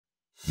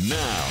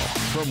Now,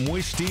 from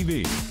Wish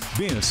TV,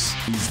 this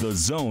is The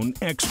Zone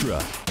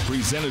Extra,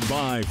 presented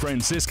by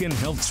Franciscan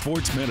Health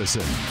Sports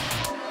Medicine.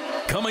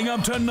 Coming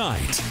up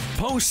tonight,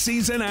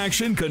 postseason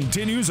action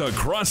continues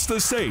across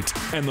the state,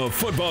 and the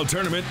football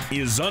tournament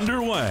is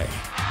underway.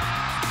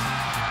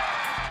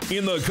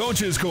 In the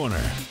Coach's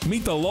Corner,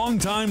 meet the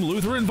longtime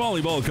Lutheran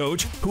volleyball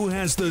coach who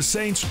has the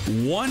Saints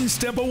one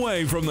step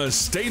away from the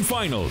state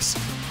finals.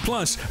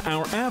 Plus,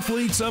 our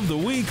athletes of the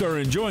week are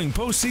enjoying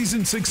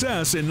postseason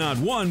success in not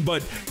one,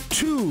 but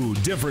two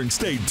different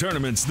state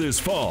tournaments this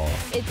fall.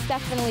 It's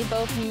definitely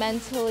both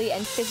mentally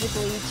and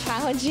physically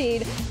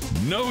challenging.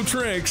 No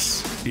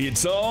tricks.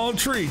 It's all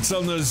treats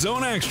on the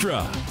Zone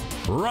Extra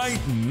right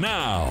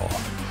now.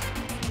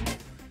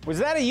 Was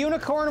that a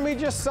unicorn we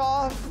just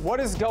saw? What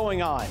is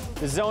going on?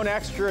 The Zone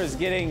Extra is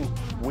getting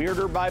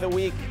weirder by the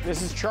week.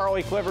 This is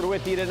Charlie Clifford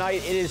with you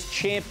tonight. It is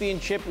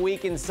championship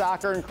week in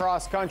soccer and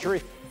cross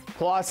country,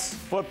 plus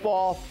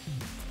football.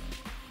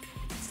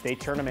 State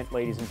tournament,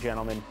 ladies and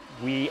gentlemen.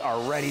 We are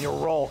ready to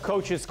roll.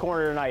 Coach's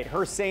Corner tonight.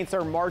 Her Saints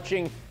are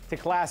marching to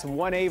Class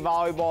 1A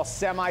volleyball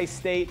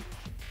semi-state.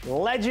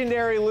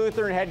 Legendary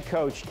Lutheran head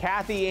coach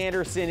Kathy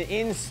Anderson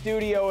in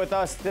studio with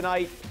us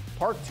tonight.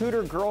 Park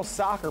Tudor girls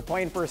soccer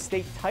playing for a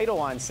state title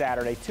on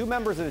Saturday. Two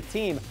members of the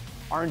team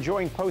are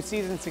enjoying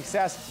postseason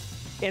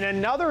success in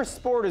another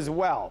sport as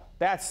well.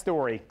 That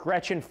story,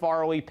 Gretchen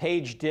Farley,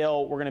 Paige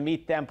Dill, we're going to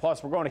meet them.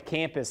 Plus, we're going to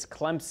campus,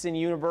 Clemson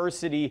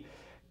University,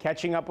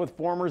 catching up with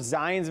former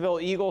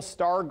Zionsville Eagles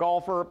star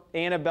golfer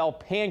Annabelle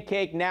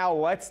Pancake. Now,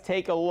 let's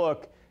take a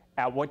look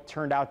at what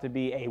turned out to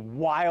be a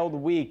wild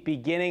week,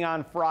 beginning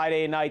on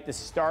Friday night, the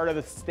start of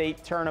the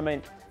state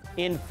tournament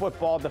in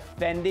football.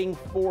 Defending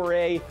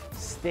 4A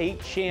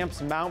state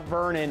champs Mount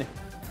Vernon,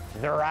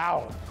 they're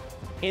out.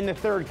 In the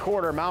third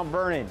quarter, Mount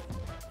Vernon,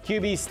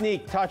 QB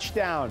sneak,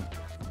 touchdown.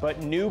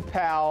 But New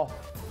Pal,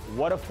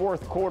 what a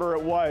fourth quarter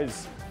it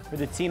was for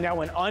the team that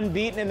went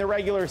unbeaten in the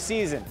regular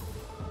season.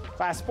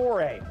 Class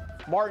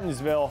 4A,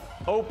 Martinsville,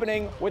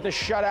 opening with a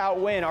shutout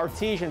win.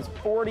 Artesians,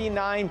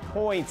 49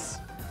 points.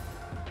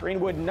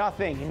 Greenwood,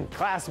 nothing. In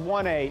Class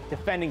 1A,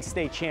 defending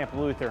state champ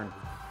Lutheran.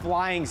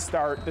 Flying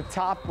start. The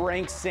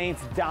top-ranked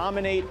Saints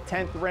dominate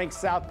 10th-ranked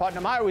South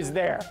Putnam. I was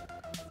there.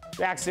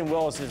 Jackson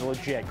Willis is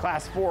legit.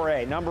 Class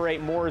 4A, number 8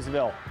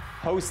 Mooresville,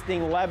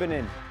 hosting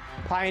Lebanon.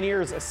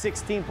 Pioneers a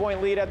 16-point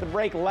lead at the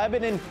break.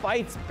 Lebanon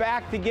fights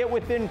back to get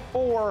within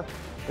 4,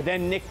 but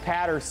then Nick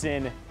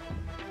Patterson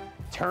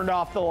turned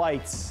off the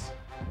lights.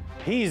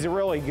 He's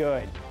really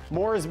good.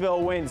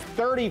 Mooresville wins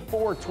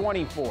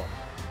 34-24.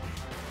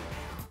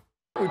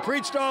 We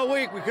preached all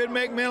week. We couldn't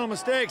make mental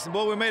mistakes, and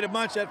boy, we made a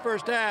bunch that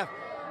first half.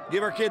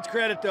 Give our kids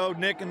credit, though.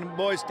 Nick and the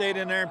boys stayed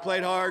in there and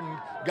played hard and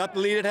got the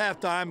lead at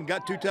halftime and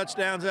got 2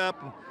 touchdowns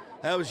up, and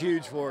that was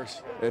huge for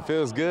us. It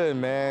feels good,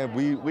 man.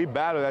 We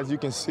battled, as you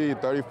can see,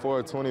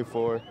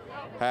 34-24.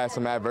 Had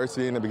some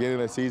adversity in the beginning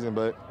of the season,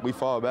 but we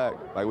fought back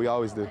like we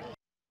always do.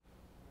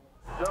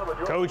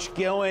 Coach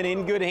Gillen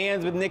in good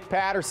hands with Nick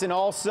Patterson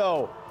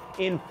also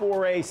in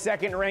 4A.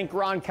 Second-ranked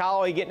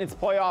Roncalli getting its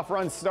playoff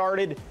run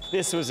started.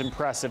 This was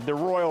impressive. The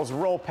Royals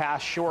roll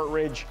past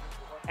Shortridge.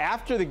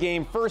 After the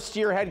game,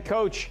 first-year head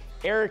coach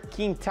Eric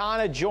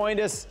Quintana joined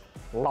us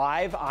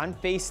live on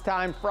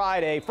FaceTime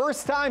Friday.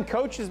 First time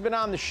Coach has been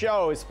on the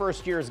show. His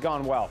first year has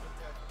gone well.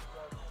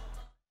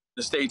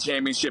 The state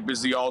championship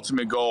is the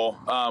ultimate goal.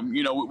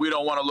 We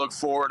don't want to look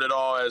forward at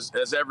all,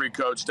 as every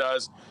coach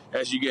does,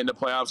 as you get into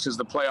playoffs, because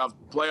the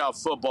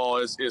playoff football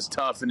is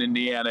tough in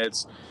Indiana.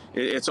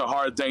 It's a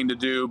hard thing to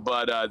do,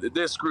 but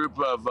this group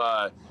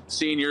of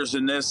seniors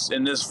in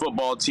this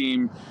football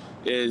team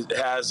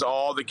has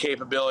all the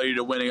capability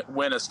to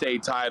win a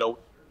state title.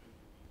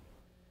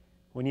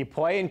 When you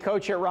play and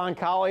coach at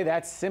Roncalli,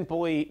 that's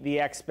simply the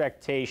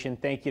expectation.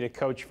 Thank you to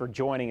Coach for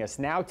joining us.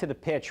 Now to the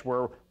pitch,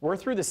 where we're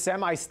through the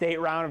semi-state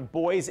round of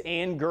boys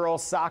and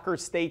girls soccer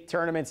state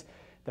tournaments.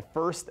 The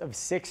first of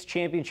 6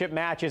 championship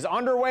matches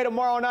underway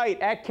tomorrow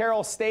night at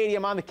Carroll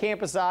Stadium on the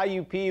campus of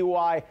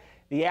IUPUI.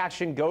 The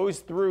action goes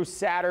through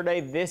Saturday.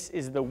 This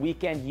is the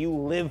weekend you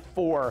live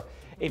for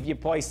if you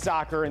play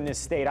soccer in this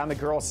state. On the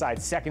girls'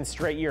 side, second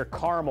straight year,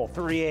 Carmel,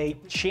 3A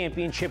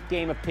championship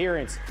game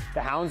appearance.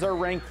 The Hounds are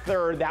ranked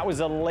 3rd. That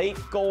was a late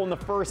goal in the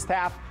first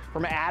half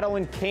from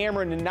Adeline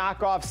Cameron to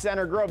knock off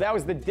Center Grove. That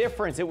was the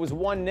difference. It was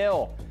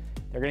 1-0.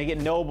 They're going to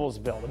get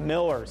Noblesville. The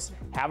Millers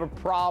have a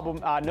problem,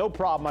 no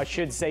problem, I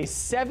should say,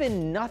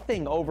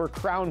 7-0 over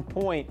Crown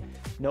Point.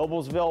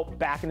 Noblesville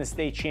back in the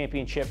state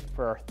championship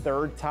for a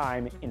 3rd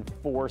time in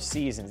 4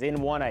 seasons. In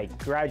 1A,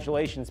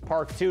 congratulations,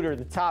 Park Tudor,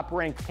 the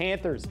top-ranked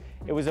Panthers.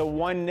 It was a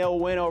 1-0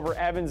 win over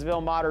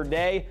Evansville Mater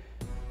Dei.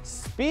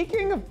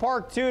 Speaking of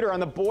Park Tudor, on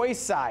the boys'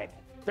 side,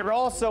 they're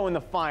also in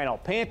the final.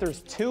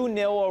 Panthers 2-0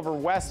 over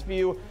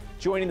Westview.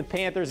 Joining the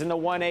Panthers in the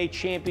 1A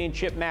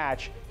championship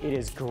match, it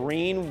is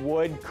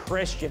Greenwood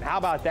Christian. How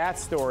about that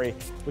story?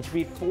 Which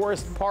beat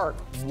Forest Park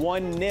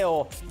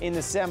 1-0 in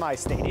the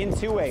semi-state. In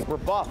 2A,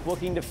 Rebuff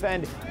looking to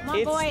defend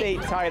its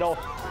state title.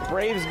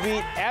 Braves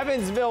beat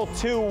Evansville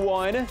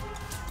 2-1.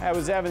 That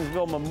was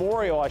Evansville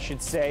Memorial, I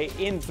should say.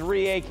 In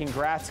 3A,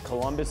 congrats,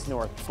 Columbus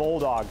North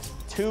Bulldogs.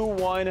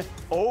 2-1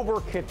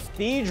 over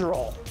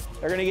Cathedral.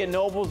 They're going to get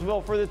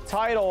Noblesville for the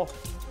title.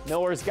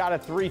 Miller's got a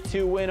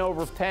 3-2 win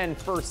over Penn,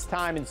 first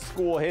time in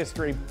school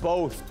history.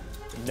 Both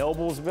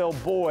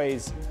Noblesville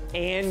boys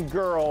and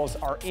girls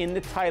are in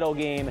the title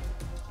game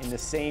in the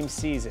same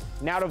season.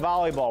 Now to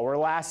volleyball, where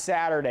last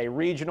Saturday,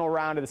 regional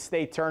round of the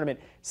state tournament,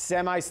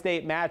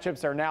 semi-state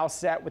matchups are now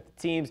set with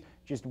the teams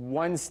just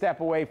one step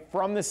away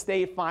from the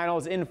state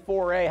finals in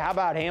 4A. How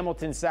about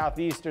Hamilton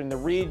Southeastern?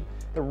 The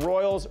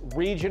Royals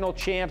regional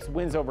champs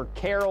wins over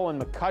Carroll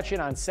and McCutcheon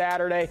on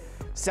Saturday.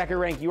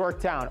 Second-ranked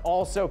Yorktown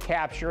also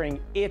capturing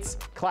its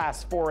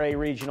Class 4A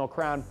regional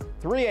crown.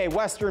 3A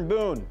Western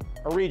Boone,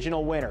 a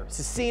regional winner.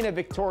 Cecina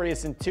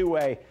victorious in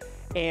 2A,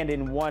 and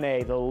in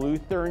 1A, the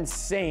Lutheran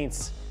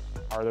Saints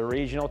are the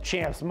regional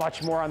champs.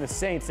 Much more on the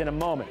Saints in a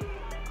moment.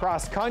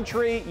 Cross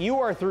country, you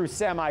are through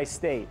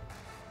semi-state.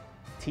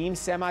 Team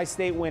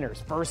semi-state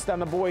winners. First on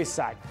the boys'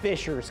 side,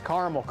 Fishers,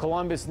 Carmel,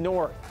 Columbus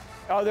North.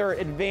 Other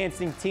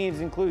advancing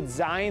teams include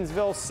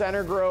Zionsville,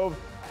 Center Grove,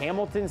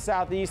 Hamilton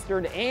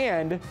Southeastern,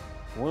 and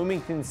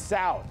Bloomington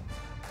South.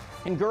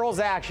 In girls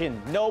action,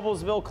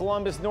 Noblesville,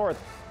 Columbus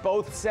North,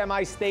 both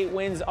semi-state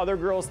wins. Other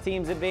girls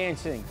teams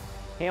advancing.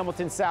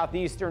 Hamilton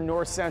Southeastern,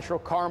 North Central,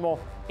 Carmel,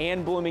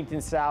 and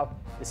Bloomington South.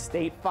 The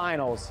state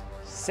finals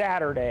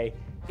Saturday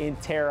in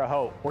Terre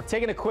Haute. We're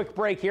taking a quick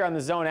break here on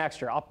the Zone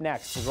Extra. Up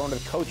next, we're going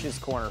to the Coach's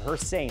Corner. Her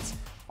Saints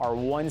are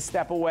one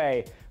step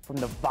away from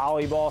the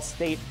volleyball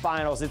state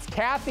finals. It's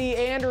Kathy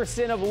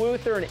Anderson of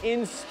Lutheran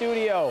in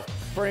studio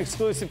for an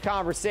exclusive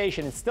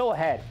conversation. It's still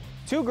ahead.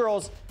 Two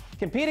girls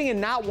competing in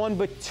not one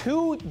but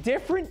two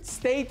different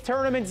state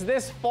tournaments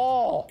this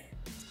fall.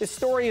 This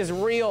story is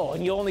real,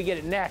 and you'll only get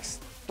it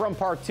next from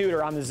Park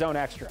Tudor on the Zone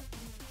Extra.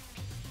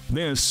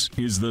 This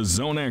is the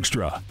Zone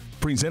Extra,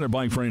 presented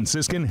by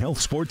Franciscan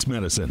Health Sports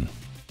Medicine.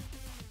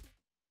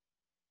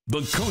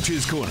 The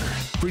Coach's Corner,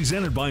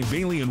 presented by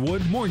Bailey &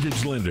 Wood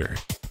Mortgage Lender.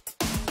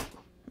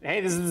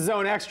 Hey, this is the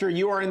Zone Extra.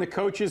 You are in the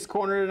Coach's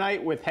Corner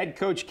tonight with head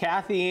coach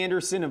Kathy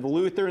Anderson of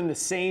Lutheran. The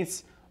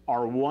Saints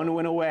are one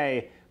win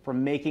away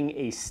from making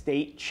a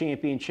state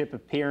championship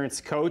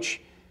appearance.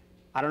 Coach,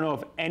 I don't know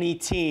if any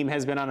team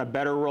has been on a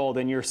better roll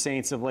than your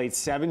Saints of late.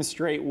 7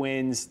 straight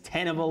wins,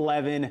 10 of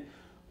 11.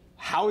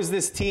 How is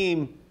this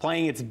team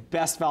playing its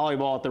best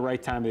volleyball at the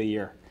right time of the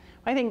year?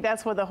 I think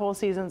that's what the whole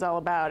season's all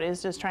about,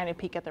 is just trying to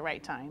peak at the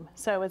right time.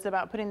 So it's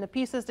about putting the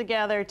pieces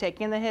together,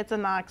 taking the hits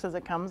and knocks as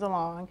it comes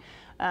along,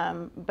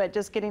 but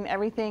just getting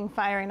everything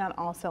firing on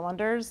all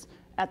cylinders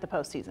at the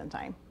postseason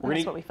time. And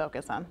that's what we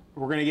focus on.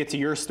 We're going to get to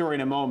your story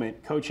in a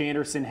moment. Coach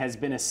Anderson has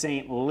been a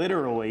Saint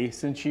literally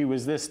since she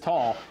was this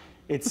tall.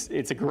 It's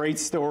a great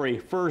story.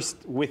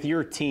 First, with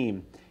your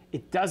team,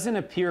 it doesn't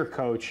appear,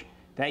 Coach,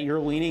 that you're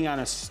leaning on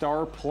a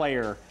star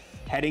player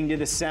heading to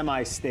the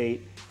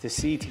semi-state to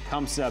see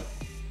Tecumseh.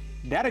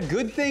 That a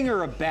good thing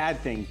or a bad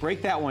thing?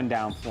 Break that one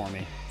down for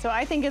me. So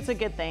I think it's a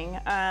good thing.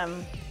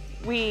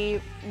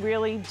 We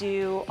really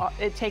do,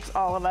 it takes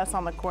all of us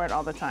on the court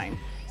all the time.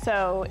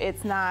 So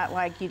it's not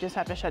like you just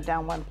have to shut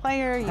down one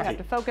player, you have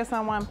to focus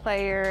on one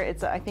player.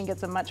 I think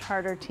it's a much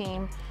harder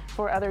team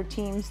for other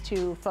teams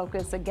to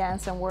focus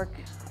against and work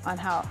on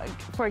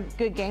for a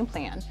good game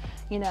plan,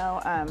 you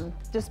know,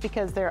 just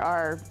because there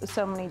are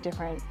so many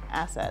different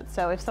assets.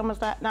 So if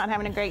someone's not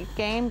having a great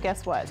game,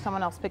 guess what?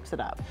 Someone else picks it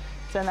up.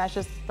 So that's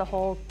just the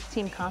whole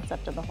team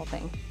concept of the whole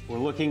thing. We're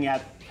looking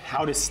at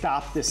how to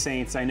stop the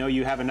Saints. I know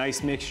you have a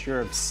nice mixture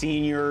of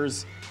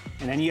seniors,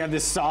 and then you have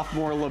this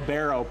sophomore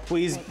libero.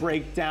 Please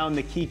break down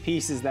the key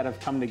pieces that have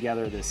come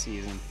together this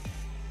season.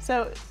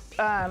 So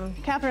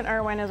Catherine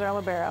Irwin is our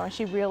libero, and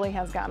she really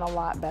has gotten a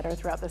lot better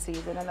throughout the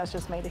season, and that's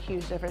just made a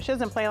huge difference. She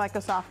doesn't play like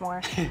a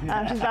sophomore. She's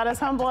about as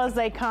humble as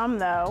they come,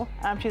 though.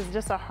 She's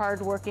just a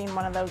hard-working,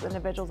 one of those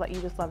individuals that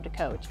you just love to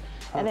coach.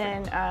 And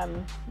then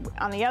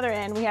on the other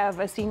end, we have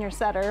a senior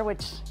setter,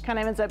 which kind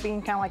of ends up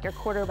being kind of like your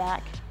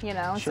quarterback, you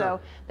know. Sure. So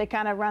they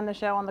kind of run the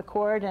show on the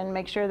court and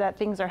make sure that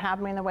things are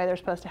happening the way they're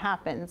supposed to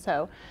happen.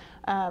 So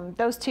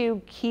those two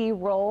key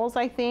roles,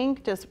 I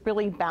think, just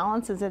really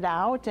balances it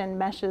out and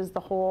meshes the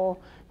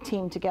whole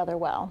team together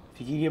well.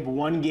 If you could give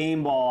one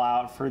game ball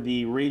out for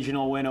the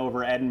regional win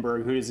over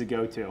Edinburgh, who does it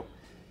go to?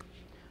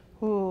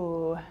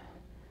 Ooh,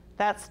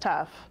 that's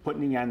tough.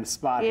 Putting you on the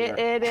spot here.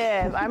 It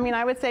is. I mean,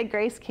 I would say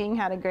Grace King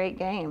had a great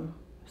game.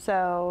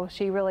 So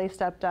she really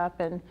stepped up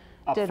and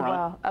did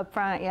well. Up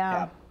front,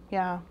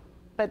 yeah.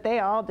 But they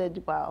all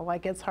did well.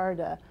 Like, it's hard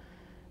to...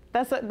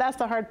 That's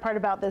the hard part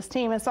about this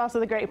team. It's also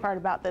the great part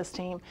about this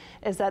team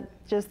is that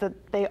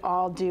they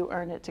all do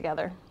earn it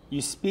together. You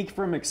speak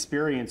from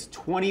experience,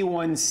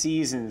 21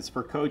 seasons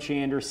for Coach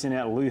Anderson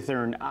at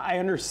Lutheran. I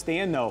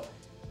understand, though,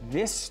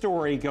 this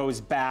story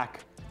goes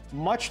back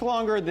much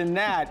longer than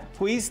that.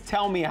 Please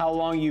tell me how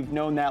long you've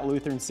known that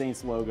Lutheran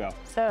Saints logo.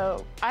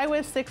 So I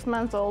was 6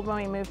 months old when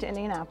we moved to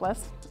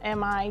Indianapolis. and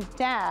my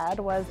dad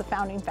was the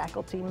founding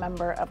faculty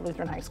member of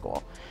Lutheran High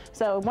School.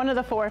 So one of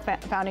the 4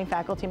 founding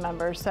faculty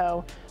members.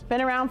 So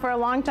been around for a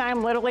long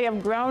time, literally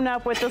have grown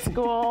up with the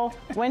school,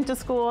 went to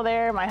school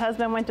there. My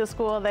husband went to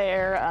school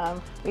there.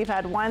 We've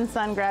had 1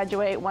 son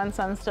graduate, 1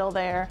 son still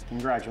there.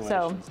 Congratulations.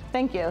 So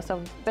thank you.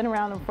 So been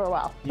around for a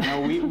while. You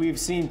know, we've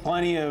seen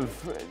plenty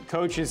of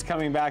coaches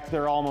coming back to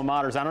their alma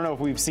maters. I don't know if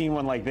we've seen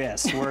one like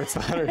this, where it's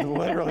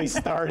literally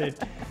started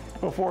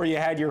before you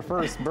had your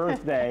first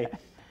birthday.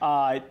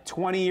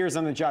 20 years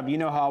on the job, you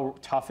know how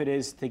tough it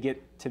is to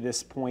get to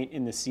this point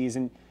in the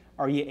season.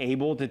 Are you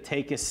able to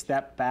take a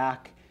step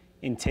back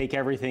and take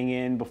everything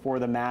in before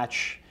the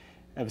match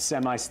of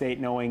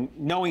semi-state,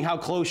 knowing how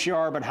close you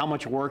are, but how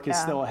much work is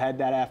still ahead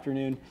that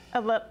afternoon?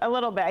 A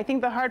little bit. I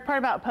think the hard part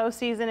about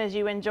postseason is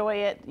you enjoy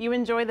it. You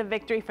enjoy the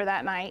victory for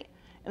that night,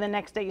 and the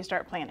next day you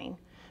start planning.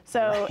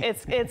 So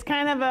it's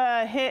kind of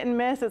a hit and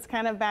miss. It's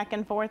kind of back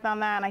and forth on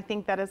that, and I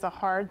think that is a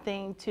hard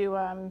thing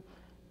to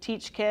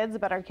teach kids,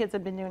 but our kids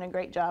have been doing a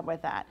great job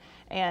with that.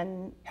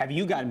 And have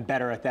you gotten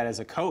better at that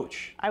as a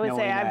coach? I would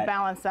say I've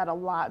balanced that a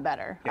lot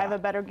better. Yeah. I have a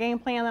better game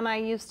plan than I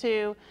used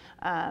to.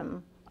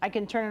 I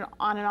can turn it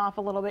on and off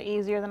a little bit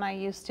easier than I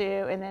used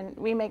to, and then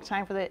we make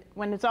time for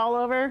when it's all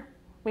over,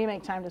 we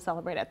make time to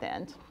celebrate at the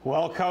end.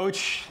 Well,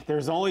 Coach,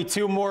 there's only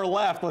 2 more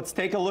left. Let's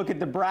take a look at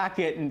the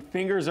bracket, and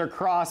fingers are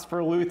crossed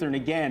for Lutheran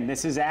again.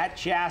 This is at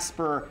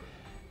Jasper.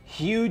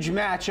 Huge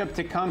matchup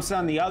to come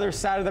on the other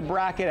side of the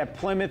bracket at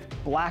Plymouth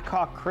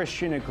Blackhawk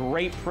Christian, a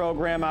great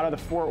program out of the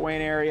Fort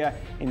Wayne area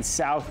in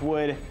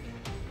Southwood.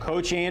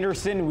 Coach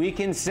Anderson, we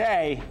can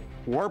say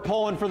we're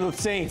pulling for the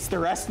Saints the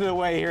rest of the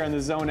way here in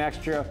the Zone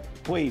Extra.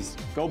 Please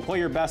go play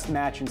your best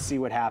match and see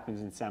what happens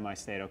in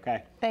semi-state,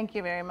 okay? Thank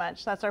you very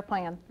much. That's our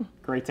plan.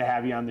 Great to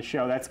have you on the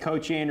show. That's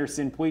Coach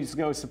Anderson. Please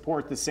go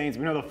support the Saints.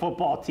 We know the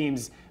football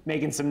team's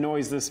making some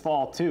noise this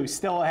fall, too.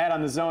 Still ahead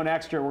on the Zone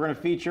Extra, we're going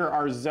to feature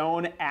our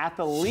Zone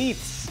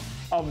Athletes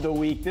of the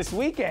Week this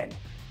weekend.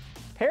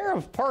 A pair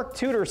of Park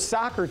Tudor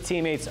soccer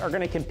teammates are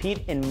going to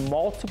compete in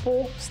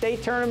multiple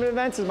state tournament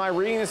events. Am I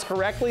reading this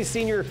correctly?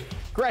 Senior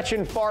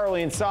Gretchen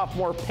Farley and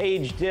sophomore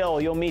Paige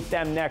Dill. You'll meet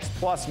them next.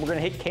 Plus, we're going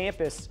to hit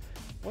campus.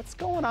 What's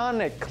going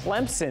on at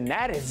Clemson?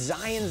 That is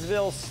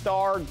Zionsville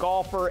star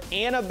golfer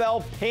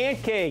Annabelle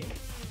Pancake.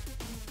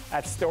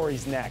 That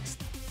story's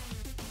next.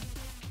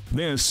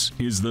 This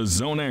is the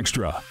Zone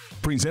Extra,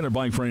 presented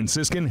by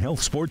Franciscan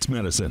Health Sports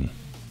Medicine.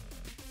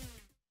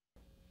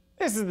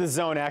 This is the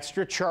Zone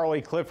Extra.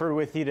 Charlie Clifford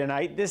with you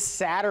tonight. This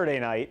Saturday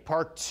night,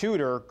 Park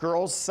Tudor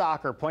girls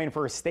soccer playing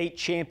for a state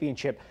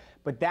championship.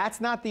 But that's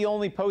not the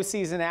only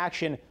postseason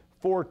action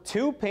for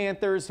 2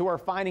 Panthers who are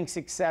finding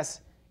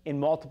success in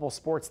multiple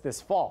sports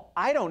this fall.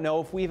 I don't know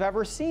if we've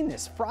ever seen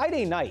this.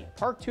 Friday night,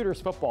 Park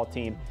Tudor's football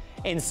team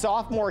and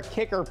sophomore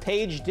kicker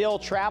Paige Dill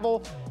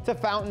travel to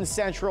Fountain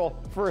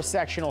Central for a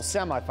sectional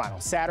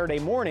semifinal. Saturday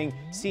morning,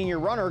 senior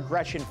runner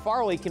Gretchen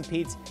Farley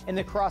competes in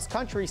the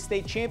cross-country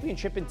state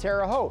championship in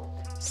Terre Haute.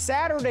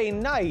 Saturday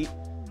night,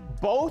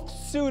 both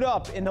suit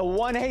up in the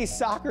 1A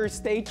soccer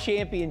state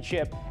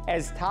championship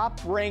as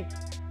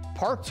top-ranked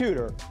Park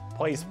Tudor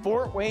plays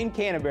Fort Wayne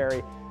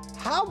Canterbury.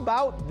 How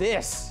about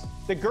this?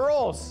 The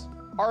girls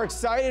are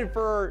excited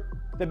for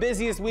the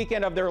busiest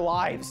weekend of their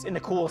lives and the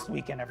coolest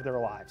weekend of their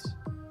lives.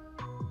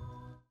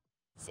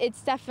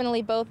 It's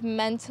definitely both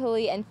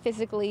mentally and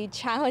physically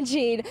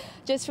challenging,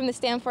 just from the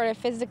standpoint of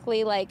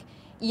physically, like,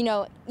 you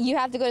know, you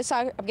have to go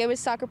to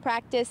soccer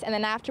practice, and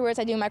then afterwards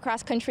I do my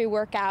cross-country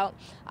workout,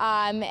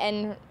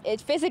 and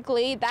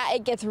physically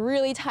it gets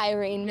really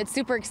tiring. It's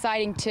super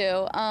exciting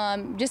too,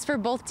 just for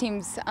both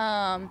teams,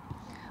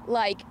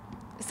 like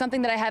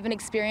something that I haven't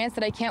experienced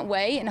that I can't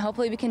wait, and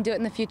hopefully we can do it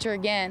in the future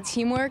again.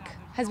 Teamwork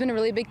has been a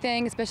really big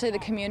thing, especially the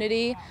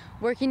community,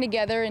 working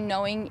together and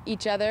knowing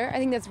each other. I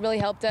think that's really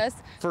helped us.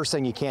 First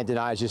thing you can't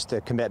deny is just the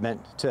commitment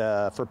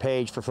for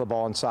Paige, for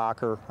football and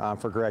soccer,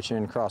 for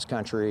Gretchen, cross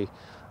country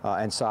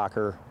and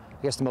soccer.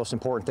 I guess the most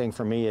important thing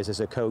for me is, as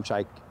a coach,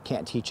 I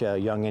can't teach a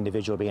young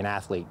individual to be an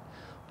athlete.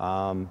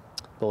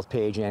 Both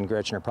Paige and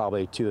Gretchen are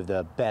probably 2 of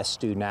the best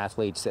student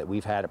athletes that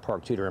we've had at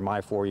Park Tudor in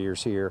my 4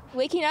 years here.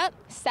 Waking up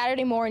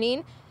Saturday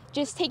morning,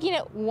 just taking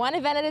it one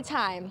event at a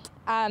time.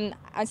 On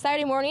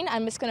Saturday morning,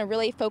 I'm just going to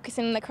really focus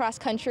in on the cross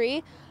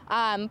country,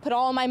 put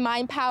all my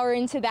mind power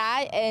into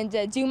that,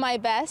 and do my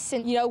best.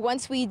 And, you know,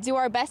 once we do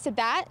our best at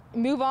that,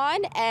 move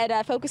on and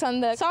focus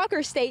on the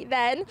soccer state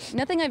then.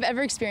 Nothing I've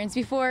ever experienced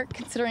before,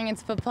 considering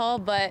it's football,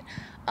 but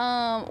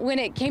when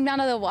it came down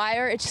to the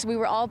wire, it's just we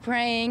were all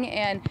praying,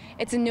 and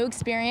it's a new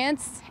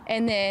experience.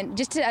 And then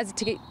just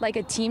to get like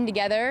a team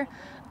together,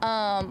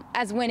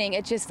 as winning,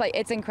 it's just like,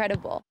 it's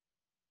incredible.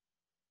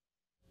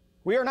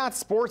 We are not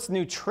sports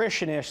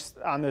nutritionists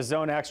on the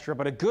Zone Extra,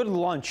 but a good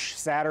lunch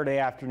Saturday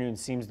afternoon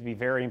seems to be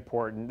very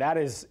important. That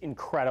is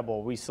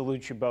incredible. We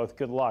salute you both.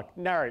 Good luck.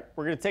 All right,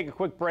 we're going to take a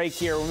quick break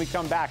here. When we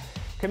come back,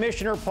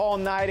 Commissioner Paul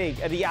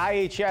Neidig of the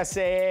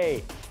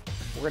IHSAA.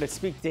 We're going to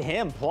speak to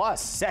him,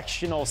 plus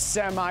sectional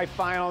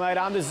semifinal night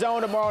on the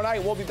Zone tomorrow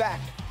night. We'll be back.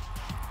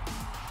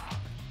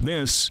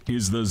 This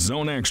is the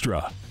Zone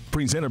Extra,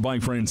 presented by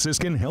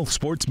Franciscan Health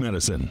Sports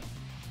Medicine.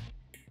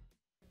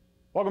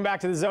 Welcome back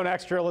to the Zone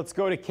Extra. Let's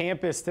go to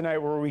campus tonight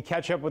where we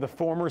catch up with a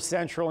former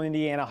Central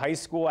Indiana high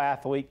school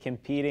athlete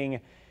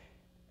competing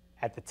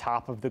at the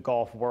top of the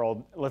golf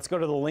world. Let's go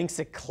to the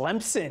links at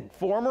Clemson.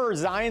 Former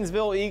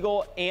Zionsville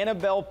Eagle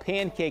Annabelle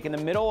Pancake in the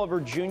middle of her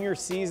junior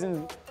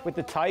season with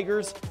the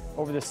Tigers.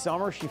 Over the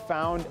summer, she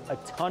found a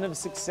ton of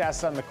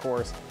success on the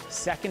course.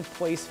 Second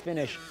place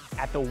finish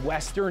at the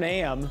Western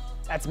Am.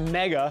 That's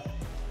mega.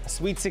 A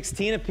Sweet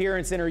 16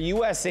 appearance in her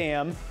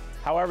USAM.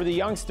 However, the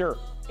youngster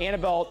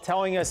Annabelle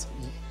telling us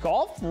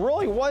golf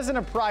really wasn't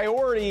a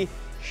priority.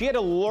 She had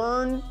to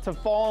learn to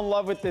fall in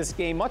love with this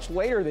game much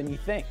later than you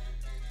think.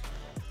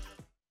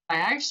 I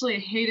actually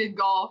hated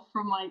golf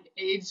from like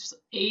age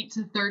 8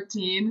 to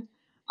 13.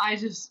 I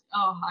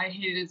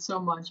hated it so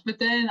much. But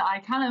then I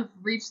kind of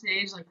reached the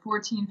age like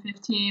 14,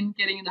 15,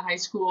 getting into high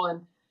school,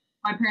 and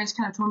my parents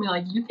kind of told me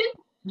like,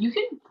 you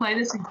can play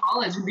this in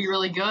college and be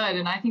really good.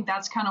 And I think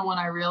that's kind of when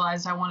I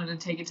realized I wanted to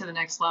take it to the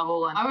next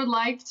level. And I would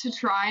like to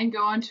try and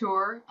go on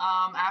tour.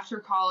 After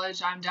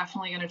college, I'm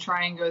definitely going to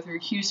try and go through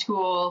Q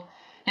School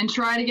and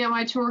try to get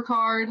my tour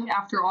card.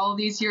 After all of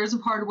these years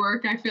of hard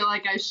work, I feel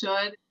like I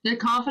should. The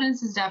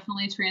confidence is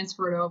definitely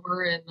transferred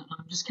over, and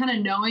just kind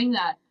of knowing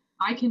that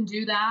I can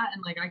do that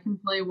and like I can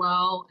play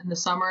well in the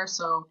summer.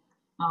 So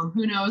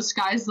who knows,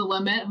 sky's the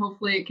limit.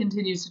 Hopefully it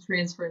continues to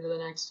transfer into the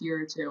next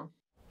year or two.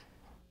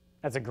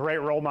 That's a great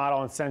role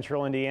model in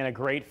Central Indiana,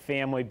 great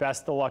family.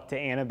 Best of luck to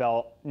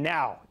Annabelle.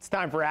 Now, it's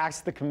time for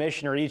Ask the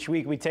Commissioner. Each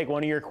week we take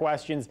one of your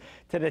questions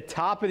to the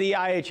top of the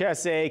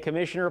IHSA.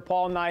 Commissioner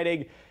Paul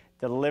Neidig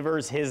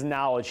delivers his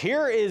knowledge.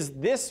 Here is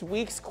this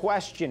week's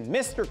question.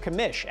 Mr.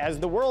 Commish, as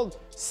the World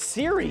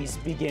Series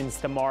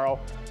begins tomorrow,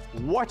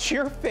 what's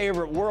your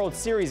favorite World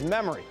Series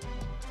memory?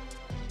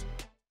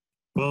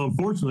 Well,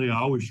 unfortunately, I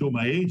always show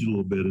my age a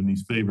little bit in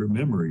these favorite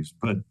memories,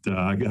 but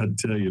I got to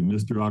tell you,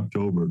 Mr.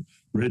 October,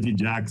 Reggie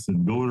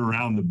Jackson going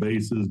around the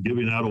bases,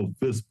 giving that old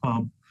fist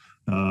pump.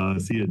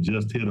 He had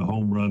just hit a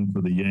home run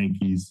for the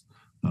Yankees.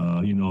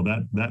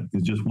 That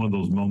is just one of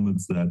those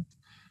moments that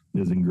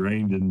is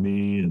ingrained in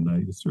me. And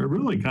it's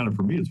really kind of,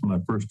 for me, it's when I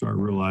first started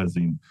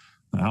realizing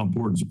how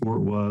important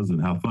sport was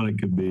and how fun it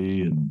could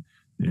be.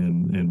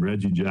 And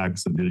Reggie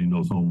Jackson hitting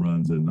those home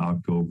runs in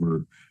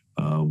October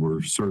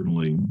were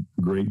certainly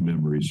great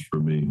memories for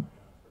me.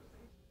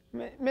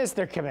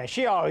 Mr. Commish,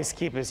 you always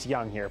keep us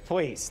young here.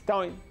 Please,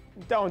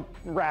 don't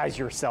razz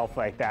yourself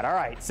like that. All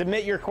right,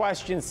 submit your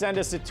questions. Send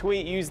us a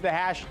tweet. Use the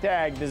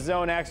hashtag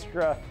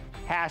 #TheZoneExtra,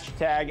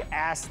 hashtag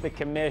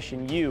 #AskTheCommish,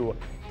 and you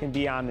can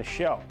be on the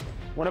show.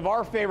 One of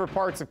our favorite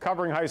parts of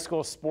covering high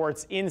school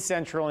sports in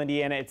Central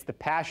Indiana, it's the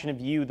passion of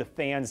you, the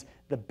fans,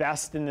 the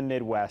best in the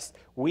Midwest.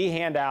 We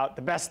hand out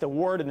the best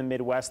award in the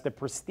Midwest, the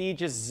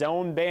prestigious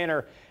Zone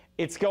Banner.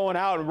 It's going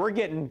out, and we're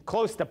getting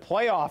close to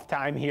playoff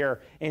time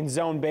here in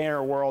Zone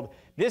Banner world.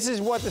 This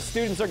is what the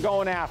students are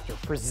going after.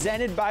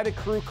 Presented by the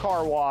Crew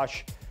Car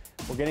Wash.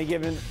 We're going to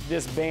give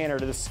this banner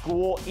to the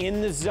school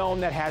in the zone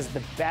that has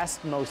the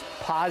best, most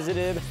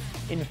positive,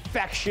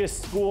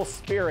 infectious school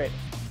spirit.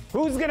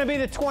 Who's going to be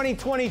the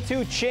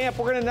 2022 champ?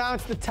 We're going to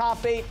announce the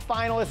top 8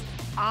 finalists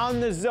on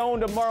the Zone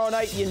tomorrow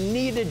night. You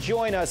need to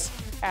join us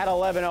at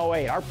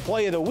 11:08. Our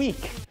play of the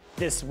week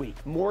this week,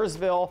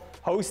 Mooresville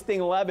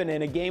hosting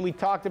Lebanon, a game we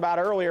talked about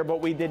earlier,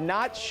 but we did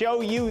not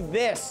show you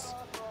this.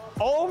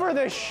 Over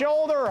the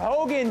shoulder,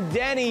 Hogan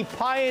Denny,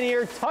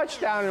 Pioneer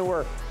touchdown, and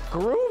we're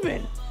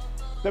grooving.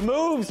 The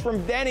moves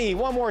from Denny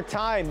one more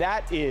time.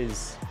 That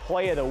is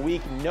play of the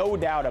week, no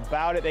doubt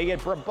about it. They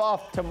get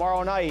rebuffed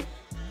tomorrow night.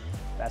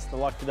 Best of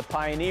luck to the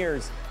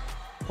Pioneers.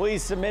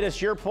 Please submit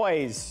us your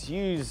plays.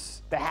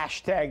 Use the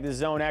hashtag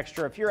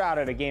 #TheZoneExtra. If you're out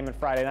at a game on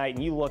Friday night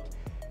and you look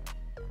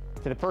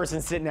to the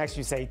person sitting next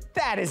to you, say,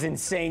 that is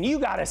insane, you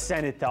got to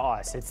send it to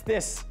us. It's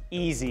this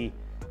easy.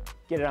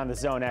 Get it on the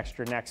Zone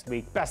Extra next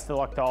week. Best of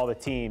luck to all the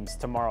teams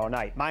tomorrow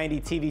night.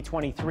 MyIndy TV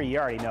 23, you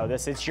already know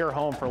this. It's your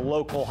home for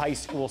local high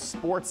school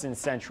sports in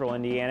Central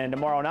Indiana. And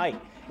tomorrow night,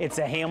 it's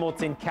a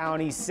Hamilton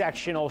County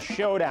sectional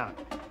showdown.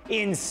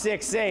 In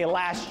 6A,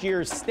 last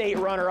year's state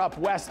runner-up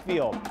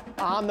Westfield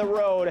on the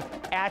road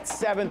at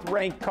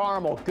 7th-ranked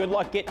Carmel. Good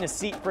luck getting a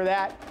seat for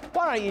that.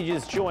 Why don't you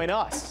just join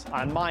us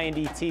on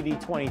MyIndy TV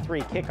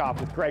 23. Kickoff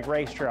with Greg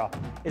Rakestraw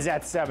is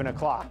at 7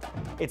 o'clock.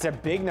 It's a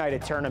big night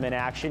of tournament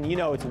action. You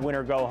know it's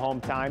winner go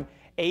home time.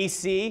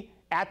 AC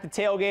at the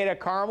tailgate at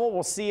Carmel.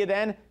 We'll see you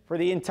then. For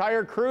the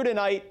entire crew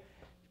tonight,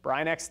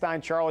 Brian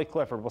Eckstein, Charlie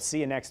Clifford. We'll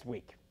see you next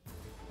week.